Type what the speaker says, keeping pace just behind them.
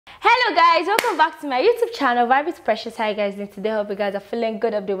Hello guys, welcome back to my YouTube channel. Vibe is Precious. How you guys doing today? Hope you guys are feeling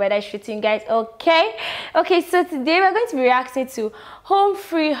good. Up the weather is treating guys okay. So today we're going to be reacting to Home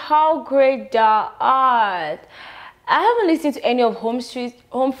Free, How Great Thou Art. I haven't listened to any of Home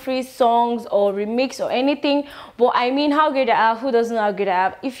Free songs or remix or anything, but I mean, how great I are. Who doesn't know how great I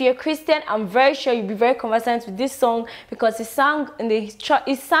am? If you're a Christian, I'm very sure you'll be very conversant with this song because it's sang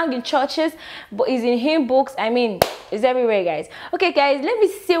in churches, but it's in hymn books. I mean, it's everywhere, guys. Okay, guys, let me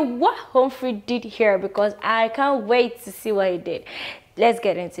see what Home Free did here because I can't wait to see what he did. Let's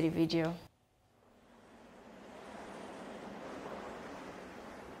get into the video.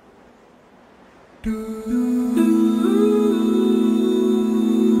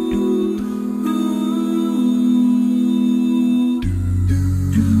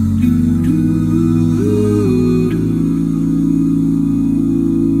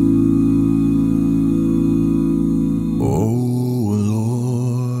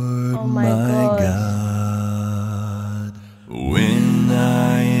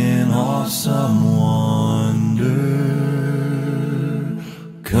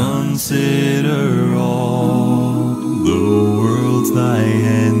 Consider all the worlds thy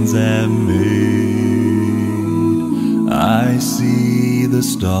hands have made. I see the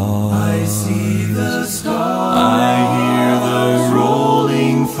stars, I hear the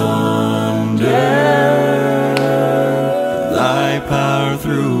rolling thunder, thy power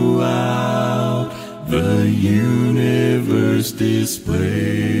throughout the universe displayed.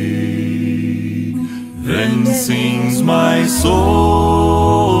 Then sings my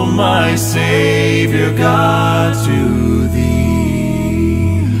soul, my Savior God, to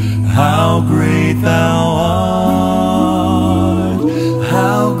thee. How great thou art,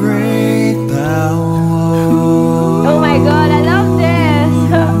 how great thou art. Oh my God, I love this.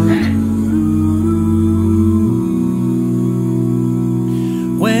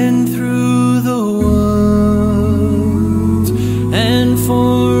 When through the woods and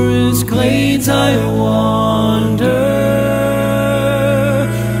forest glades I wander,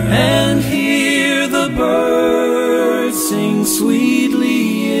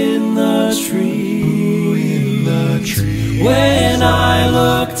 sweetly in the tree. When I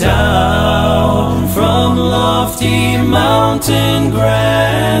look down from lofty mountain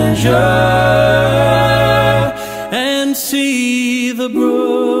grandeur and see the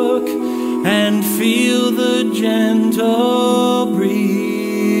brook and feel the gentle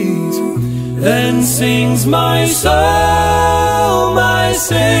breeze, then sings my soul, my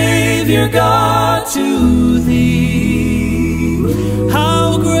Savior God, to thee.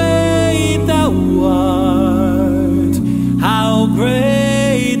 How great thou art, how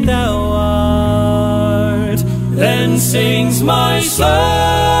great thou art. Then sings my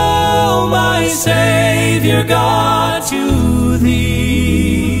soul, my Savior God, to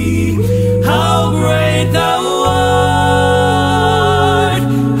thee. How great thou art,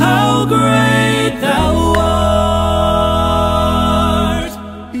 how great thou art.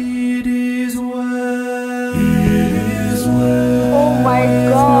 It is well, it is well. Oh my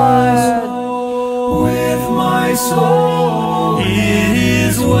God. With my soul, it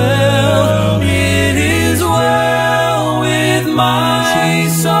is well with my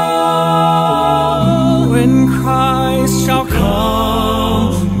soul. When Christ shall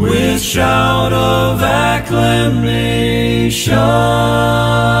come with shout of acclamation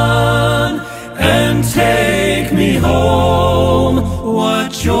and take me home,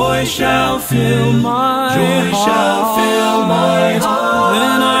 what joy shall fill my heart.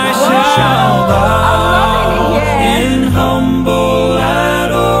 Then I shall bow in humble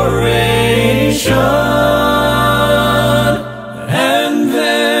adoration and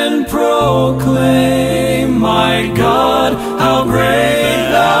then proclaim, my God, how great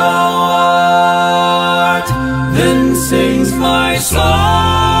thou art. Then sings my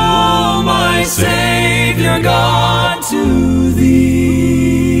soul, my Savior God, to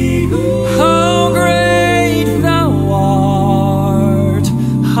thee. How great thou art,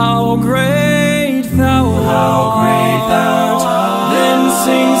 how great thou art. Then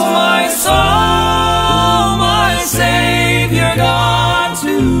sings my soul, my Savior God,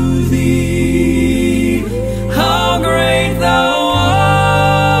 to thee. How great thou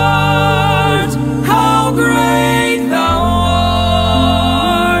art, how great thou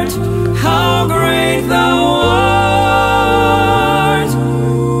art, how great thou art,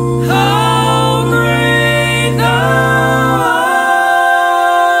 how great thou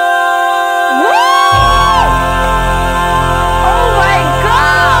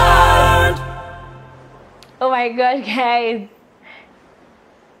art. Oh my God, guys.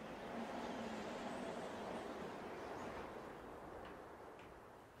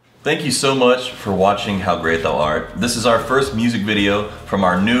 Thank you so much for watching How Great Thou Art. This is our first music video from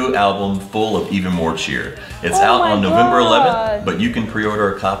our new album, Full of Even More Cheer. It's out on November 11th, but you can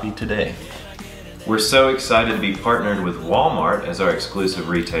pre-order a copy today. We're so excited to be partnered with Walmart as our exclusive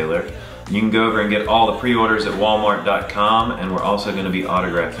retailer. You can go over and get all the pre-orders at walmart.com, and we're also going to be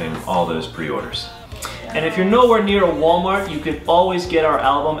autographing all those pre-orders. And if you're nowhere near a Walmart, you can always get our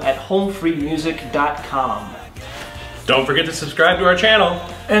album at homefreemusic.com. Don't forget to subscribe to our channel.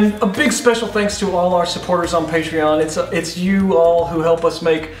 And a big special thanks to all our supporters on Patreon. It's you all who help us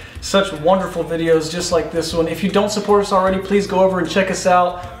make such wonderful videos just like this one. If you don't support us already, please go over and check us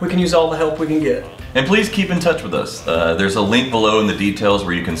out. We can use all the help we can get. And please keep in touch with us. There's a link below in the details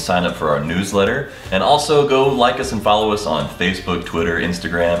where you can sign up for our newsletter. And also go like us and follow us on Facebook, Twitter,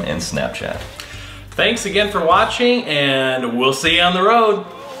 Instagram, and Snapchat. Thanks again for watching, and we'll see you on the road.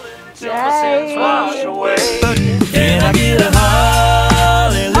 Wash away. Can I get a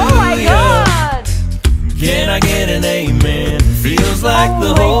hallelujah? Oh my God! Can I get an amen? Feels like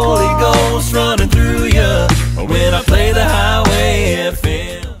the Holy Ghost running through you when I play the Highway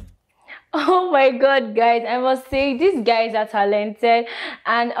FM. Oh my God, guys, I must say these guys are talented,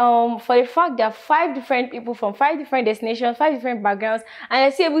 and for the fact that 5 different people from 5 different destinations, 5 different backgrounds, and I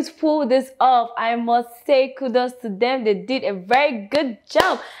see able to pull this off, I must say kudos to them. They did a very good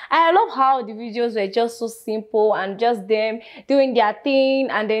job. I love how the videos were just so simple and just them doing their thing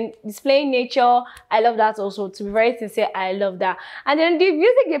and then displaying nature. I love that also. To be very sincere, I love that. And then the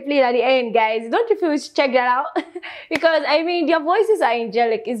music they played at the end, guys, don't you feel we should check that out? Because I mean, their voices are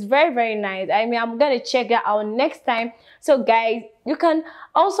angelic. It's very, very nice. I mean, I'm gonna check that out next time. So guys, you can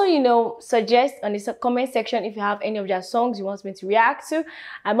also, you know, suggest on the comment section if you have any of their songs you want me to react to.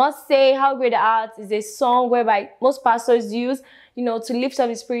 I must say, How Great Thou Art is a song whereby most pastors use, you know, to lift up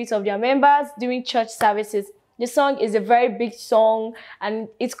the spirits of their members during church services. The song is a very big song, and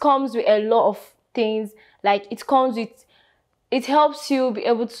it comes with a lot of things. Like it helps you be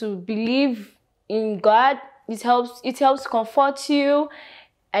able to believe in God. It helps comfort you.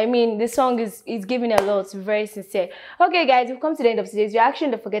 I mean, this song is giving a lot, very sincere. Okay, guys, we've come to the end of today's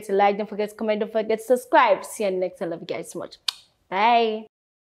reaction. Don't forget to like, don't forget to comment, don't forget to subscribe. See you next time. I love you guys so much. Bye.